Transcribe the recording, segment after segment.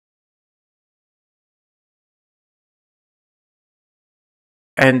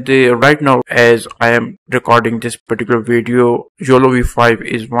And right now, as I am recording this particular video, YOLOv5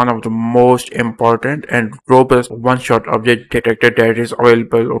 is one of the most important and robust one-shot object detector that is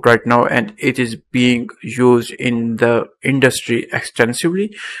available right now, and it is being used in the industry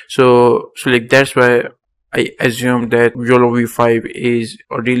extensively. So like that's why I assume that YOLOv5 is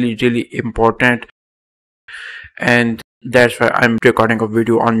really important, and that's why I'm recording a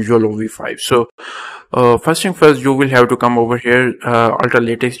video on YOLOv5. So first thing first, you will have to come over here,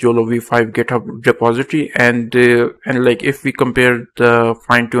 ultralatest YOLOv5 GitHub repository, and like if we compare the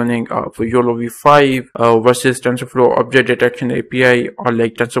fine-tuning of YOLOv5 versus TensorFlow Object Detection API or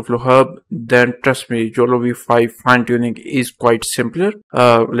like TensorFlow Hub, then trust me, YOLOv5 fine-tuning is quite simpler.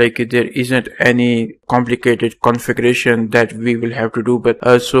 Like there isn't any complicated configuration that we will have to do,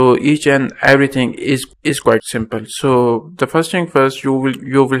 but so each and everything is quite simple. So the first thing first, you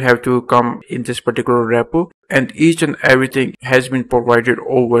will have to come in this particular repo, and each and everything has been provided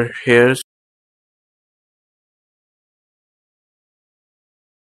over here.